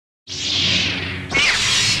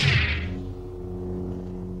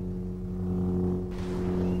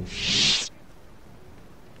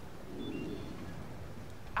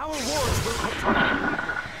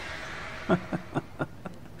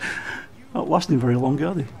lasting very long,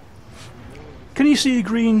 are they? Can you see a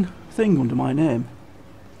green thing under my name?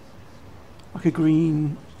 Like a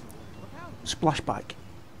green splashback.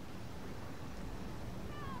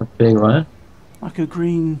 A big one? Like a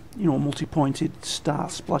green, you know, multi-pointed star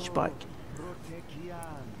splashback.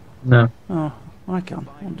 No. Oh, I can.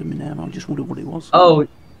 Under my name. I just wondered what it was. Oh,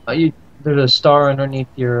 there's a star underneath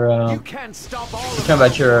your. You can't stop all talking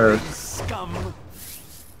about your scum.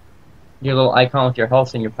 your little icon with your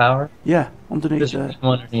health and your power. Yeah, underneath There's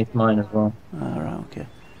one underneath mine as well. Alright, okay.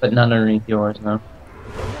 But none underneath yours, no.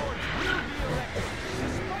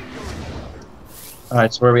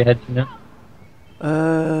 Alright, so where are we heading to now?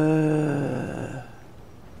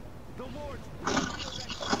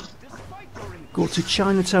 Go to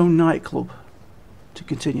Chinatown nightclub to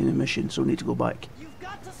continue the mission, so we need to go back. You've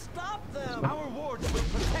got to stop them. Our wards will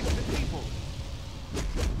protect the people.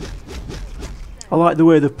 I like the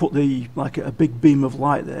way they've put the like a big beam of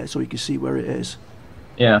light there, so you can see where it is.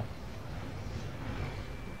 Yeah.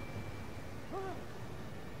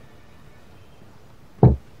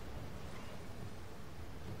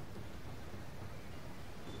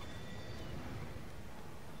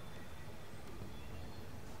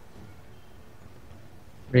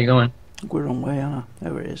 Where are you going? We're wrong way, Anna.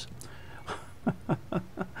 There it is.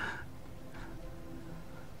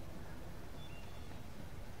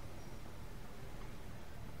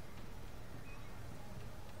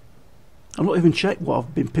 I've not even checked what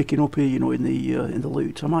I've been picking up here, you know, in the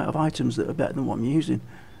loot. I might have items that are better than what I'm using.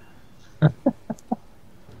 Let's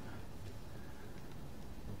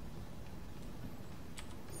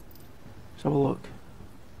have a look.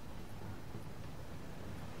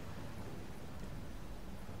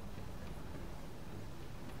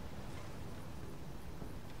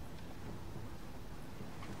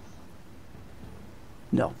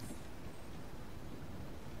 No.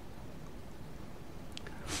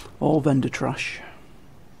 All vendor trash.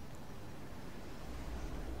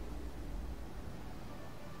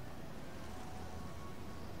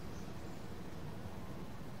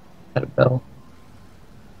 Had a bell.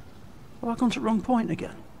 Have I gone to the wrong point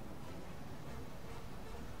again?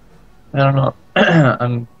 I don't know.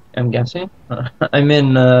 I'm guessing. I'm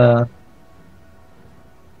in.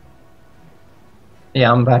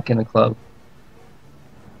 Yeah, I'm back in the club.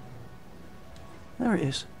 There it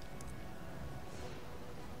is.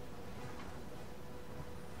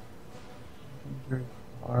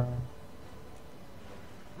 Run,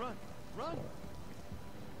 run.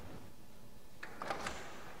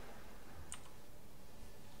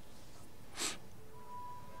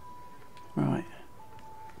 Right.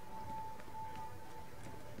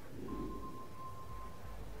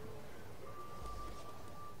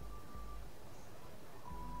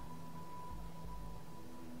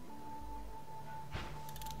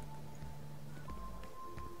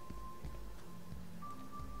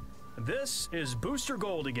 This is Booster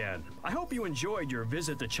Gold again. I hope you enjoyed your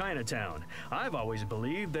visit to Chinatown. I've always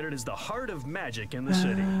believed that it is the heart of magic in the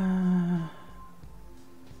city.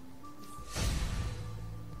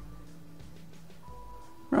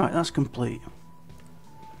 Right, that's complete.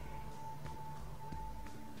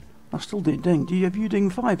 I still didn't ding. Have you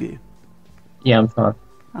dinged 5 you? Yeah, I'm fine.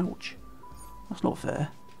 Ouch. That's not fair.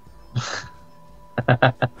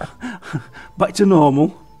 Back to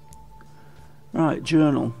normal. Right,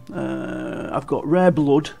 journal. I've got Rare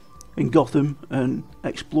Blood in Gotham and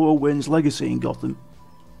Explore Wins Legacy in Gotham.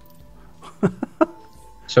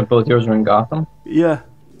 So both yours are in Gotham? Yeah,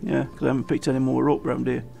 because I haven't picked any more up round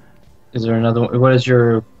here. Is there another one? What is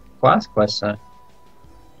your class quest say?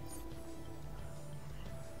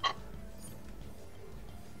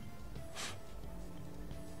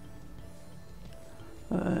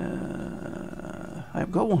 I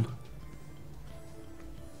haven't got one.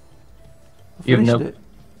 I You have finished no... it.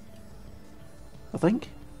 I think.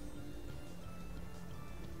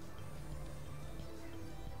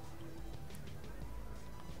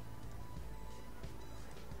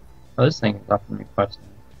 Oh, this thing is offering me questions.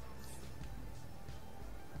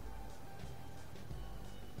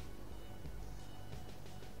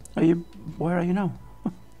 Are you? Where are you now?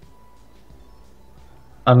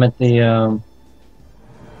 I'm at the, Yeah,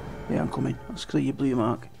 I'm coming. Let's see your blue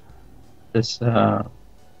mark. this,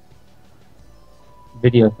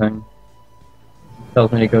 video thing.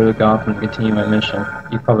 Tells me to go to Gotham and continue my mission.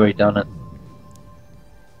 You've probably done it.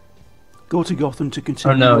 Go to Gotham to Oh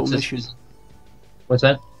continue no, your it's mission. just... What's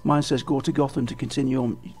that? Mine says go to Gotham to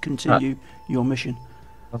continue your mission.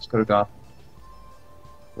 Let's go to Gotham.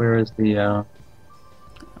 Where is the,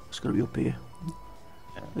 It's got to be up here.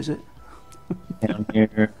 Yeah. Is it? down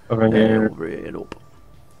here, over Yeah, here? over here and up.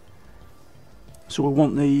 So we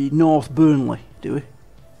want the North Burnley, do we?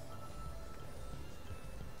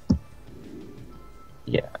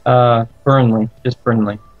 Yeah, Burnley. Just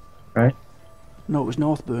Burnley, right? No, it was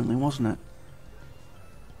North Burnley, wasn't it?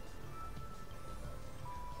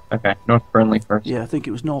 Okay, North Burnley first. Yeah, I think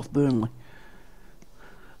it was North Burnley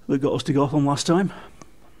that got us to Gotham last time.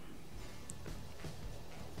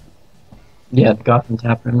 Yeah, Gotham's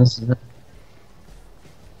happening. This is it.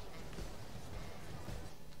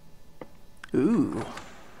 Ooh.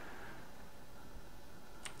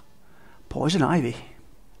 Poison Ivy.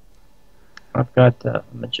 I've got a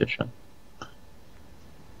magician.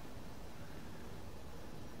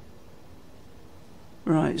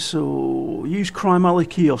 Right, so use Crime Alley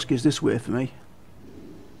kiosk is this way for me.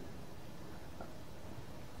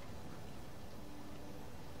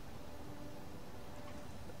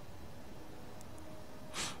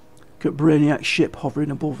 Got Brainiac's ship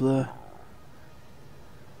hovering above there.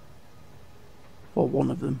 Or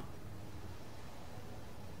one of them.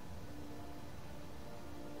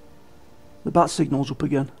 The bat signal's up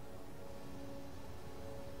again.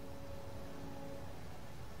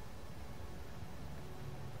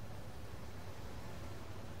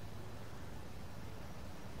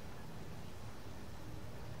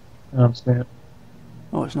 Upstairs.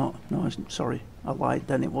 Oh, it's not. No, it's sorry. I lied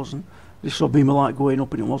then, it wasn't. I just saw a beam of light going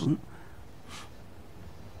up and it wasn't.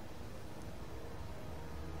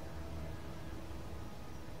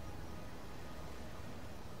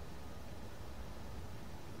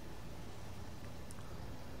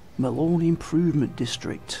 Malone Improvement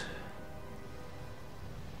District.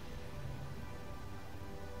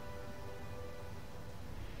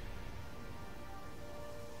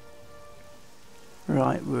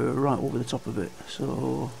 Right, we're right over the top of it,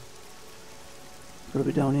 so gotta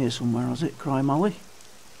be down here somewhere, has it? Crime Alley.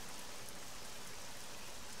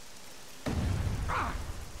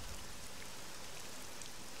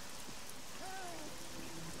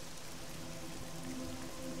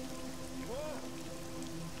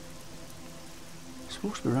 It's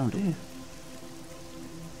supposed to be around here.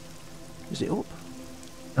 Is it up?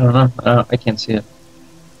 I don't know. I can't see it.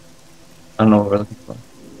 I don't know what we're looking for.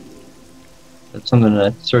 There's something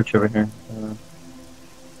to search over here.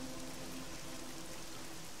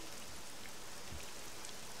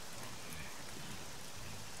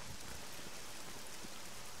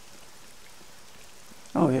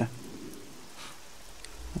 Oh yeah.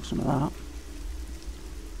 Have some of that.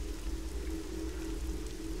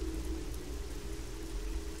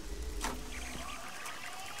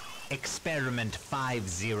 Experiment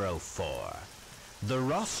 504. The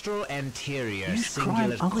rostral anterior Use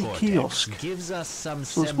Crime cingulate Alley cortex kiosk. gives us some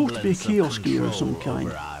So it's supposed to be a semblance kiosk of here of control some kind.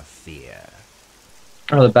 over our fear.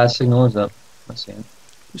 Oh, the bat signal is up. I see it.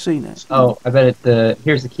 You seen it? Oh, I bet it.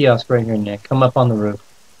 Here's the kiosk right here, Nick. Come up on the roof.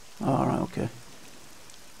 Alright, okay.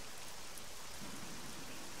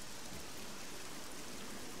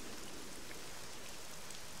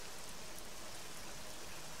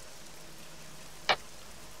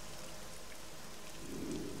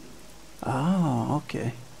 Ah,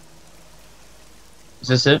 okay. Is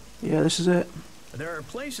this it? Yeah, this is it. There are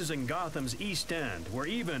places in Gotham's East End where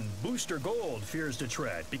even Booster Gold fears to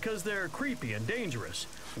tread because they're creepy and dangerous.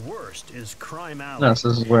 Worst is Crime Alley. No, this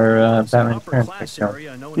is where It's an Batman's parents upper-class picked up.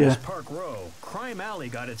 area known Yeah. as Park Row. Crime Alley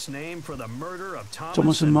got its name for the murder of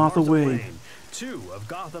Thomas and Martha Wayne. two of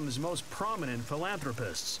Gotham's most prominent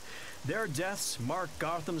philanthropists. Their deaths mark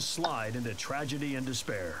Gotham's slide into tragedy and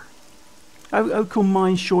despair. How come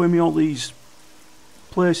mine's showing me all these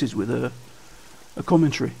places with a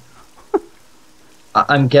commentary?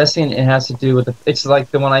 I'm guessing it has to do with the. It's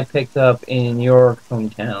like the one I picked up in your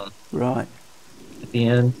hometown Right. at the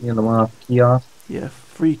end. You know, the one off the kiosk. Yeah,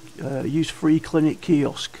 free. Use free clinic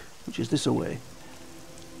kiosk, which is this away.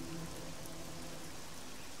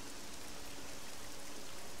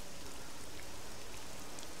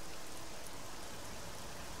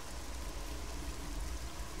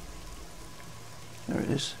 There it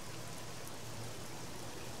is.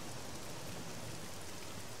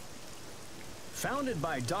 Founded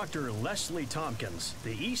by Dr. Leslie Tompkins,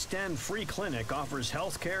 the East End Free Clinic offers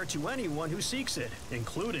health care to anyone who seeks it,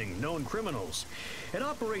 including known criminals. It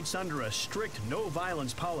operates under a strict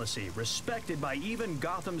no-violence policy, respected by even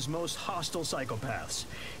Gotham's most hostile psychopaths.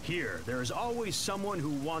 Here, there is always someone who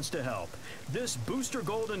wants to help. This Booster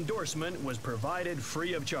Gold endorsement was provided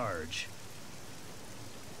free of charge.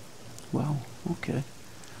 Wow, okay.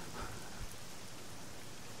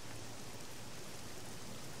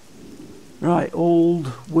 Right,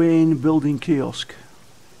 Old Wayne Building Kiosk,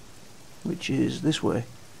 which is this way.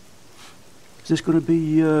 Is this going to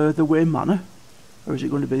be the Wayne Manor, or is it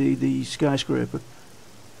going to be the skyscraper?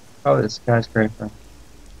 Probably the skyscraper.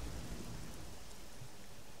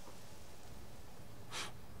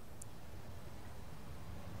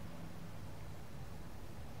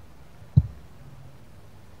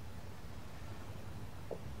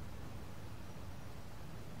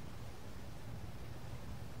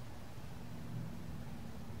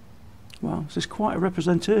 Wow, this is quite a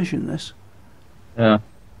representation, this. Yeah.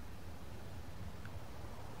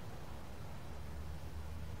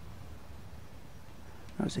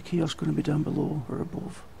 Now, is the kiosk going to be down below or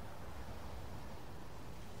above?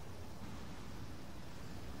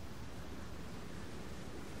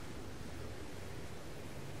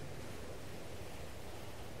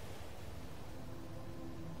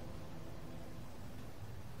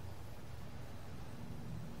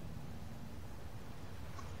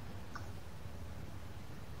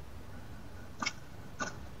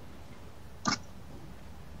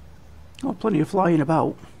 Oh, plenty of flying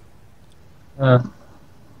about.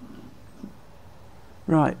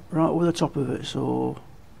 Right over the top of it, so...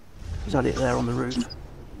 Is that it there on the roof?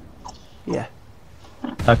 Yeah.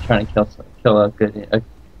 I'm trying to kill a good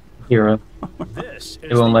hero. This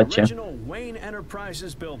It is won't the let you. original Wayne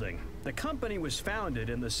Enterprises building. The company was founded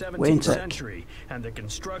in the 17th Wayne Tech. century, and the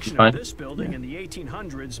construction Fine. of this building in the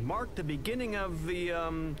 1800s marked the beginning of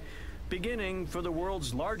the, beginning for the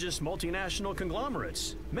world's largest multinational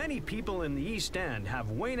conglomerates. Many people in the East End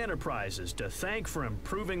have Wayne Enterprises to thank for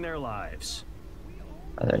improving their lives.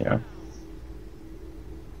 Oh, there you are.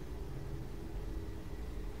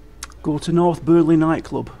 Go to North Burnley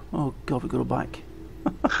nightclub. Oh god, we got to back.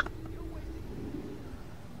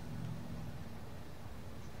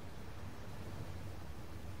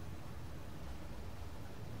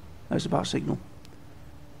 There's the bat signal.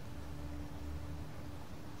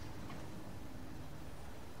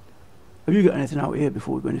 Have you got anything out here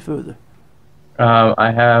before we go any further?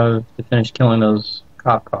 I have to finish killing those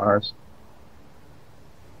cop cars.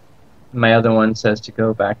 My other one says to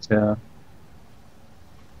go back to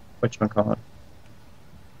whatchamacallit.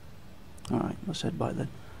 Alright, let's head back then.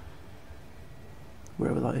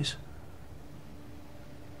 Wherever that is.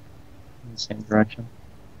 In the same direction.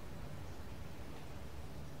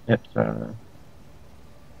 Yep, so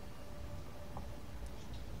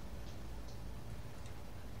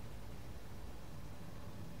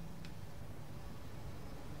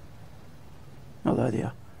Oh, there they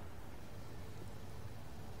are.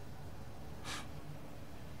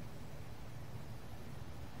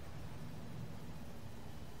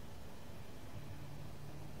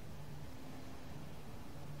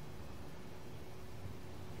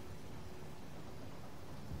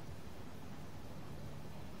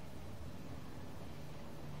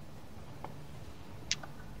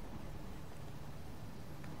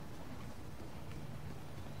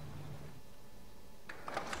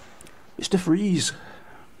 It's to freeze.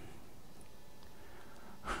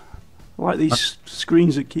 I like these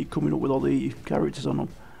screens that keep coming up with all the characters on them.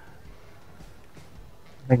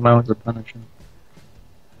 I think mine was a Punisher.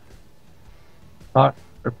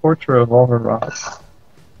 Report to Revolver Rod.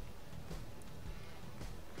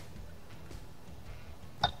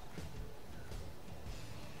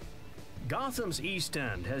 Gotham's East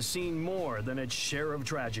End has seen more than its share of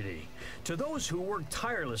tragedy. To those who work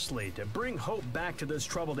tirelessly to bring hope back to this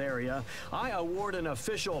troubled area, I award an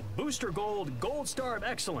official Booster Gold Star of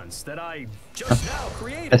Excellence that I just now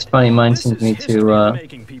created. That's funny, mine This sends is me history to in the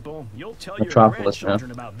making, people. You'll tell your Metropolis now.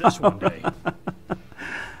 grandchildren about this one day.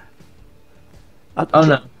 Oh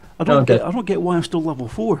no. I don't Okay. I don't get why I'm still level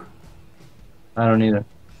 4. I don't either.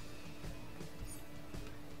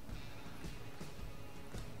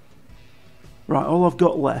 Right, all I've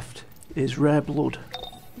got left is rare blood.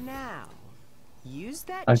 Now, use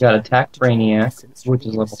that. I've got gem Attack to draw Brainiac, essence which from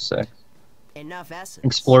is the level innocent. 6. Enough essence.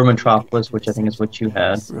 Explore so you can Metropolis, enter which the I think is what you central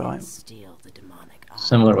had. base and Right. steal the demonic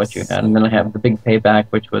Similar to what you had. And then I have the big payback,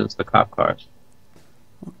 which was the cop cars.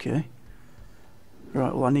 Okay.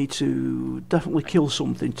 Right, well I need to definitely kill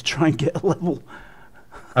something to try and get a level.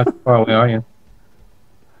 How far away are you?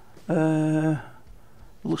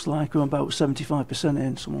 Looks like I'm about 75%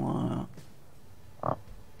 in, something like that. Oh.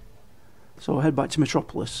 So I'll head back to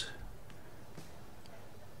Metropolis.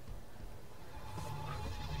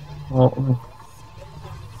 Well,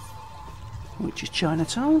 Which is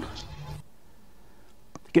Chinatown.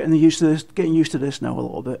 Getting used to this now a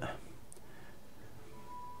little bit.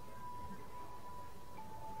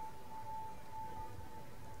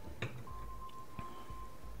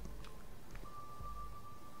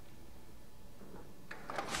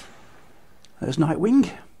 There's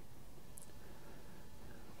Nightwing.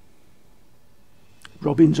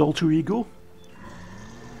 Robin's alter ego.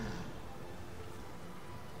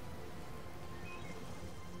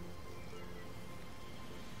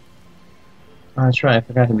 oh, that's right, I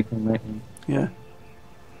forgot to become Nightwing. Yeah.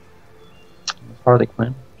 Harley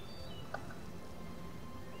Quinn.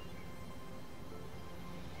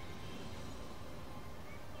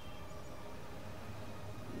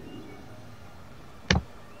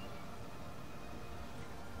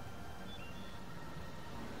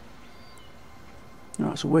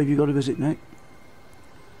 Right, so where have you got to visit, Nick?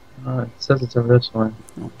 It says it's over this way.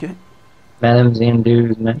 Okay. Madame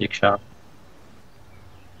Zandu's magic shop.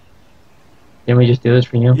 Didn't we just do this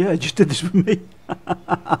for you? Yeah, I just did this with me.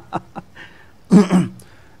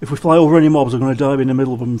 If we fly over any mobs, I'm going to dive in the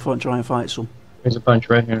middle of them and try and fight some. There's a bunch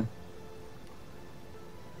right here.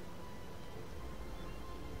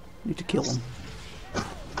 Need to kill them.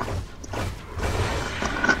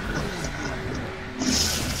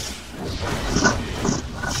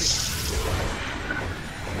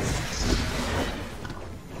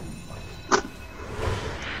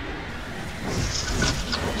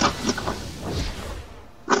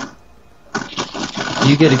 Do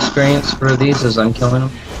you get experience for these as I'm killing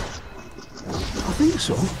them? I think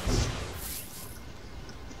so.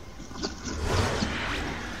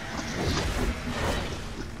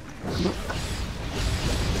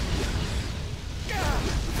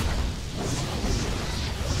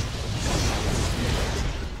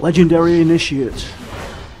 Legendary Initiate.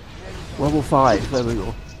 Level 5, there we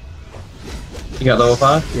go. You got level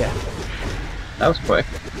 5? Yeah. That was quick.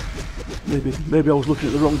 Maybe I was looking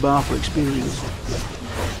at the wrong bar for experience.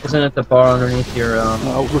 Isn't it the bar underneath your,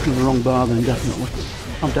 I was looking at the wrong bar then, definitely.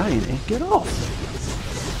 I'm dying here. Get off!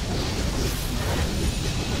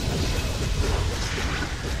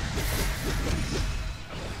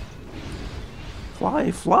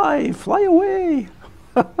 Fly away!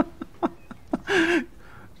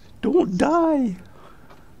 Don't die!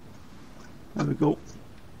 There we go.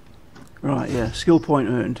 Right, yeah, skill point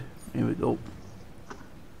earned. Here we go.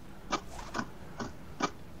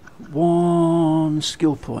 1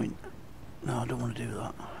 skill point. No, I don't want to do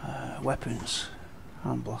that. Weapons.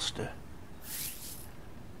 Hand blaster.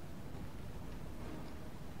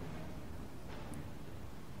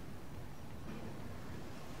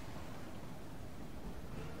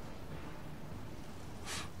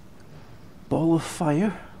 Ball of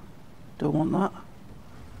fire. Don't want that.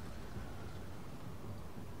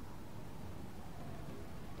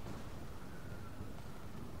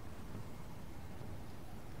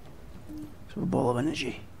 So a ball of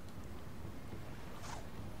energy.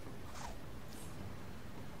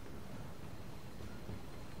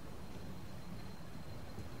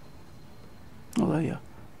 Oh, there you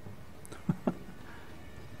are.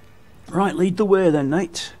 Right, lead the way then,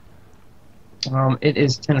 Knight. it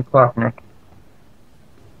is 10 o'clock now.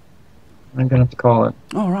 I'm gonna have to call it.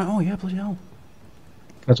 Oh, right, oh yeah, bloody hell.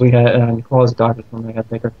 Because we had, Nicola's doctor's when I gotta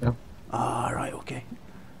take her to. Ah, right, okay.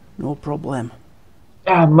 No problem.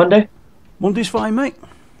 Monday? Monday's fine, mate.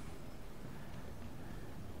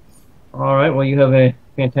 Alright, well you have a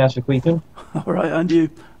fantastic weekend. Alright, and you.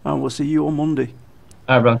 And we'll see you on Monday.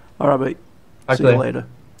 Alright, brother. Alright, mate. Talk See to you you later.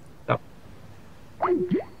 Yep.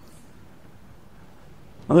 And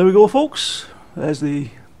there we go, folks. There's the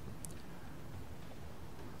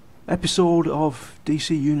episode of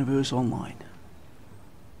DC Universe Online.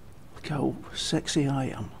 Look how sexy I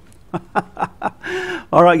am.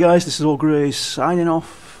 Alright guys, this is All Grace signing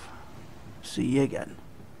off. See you again.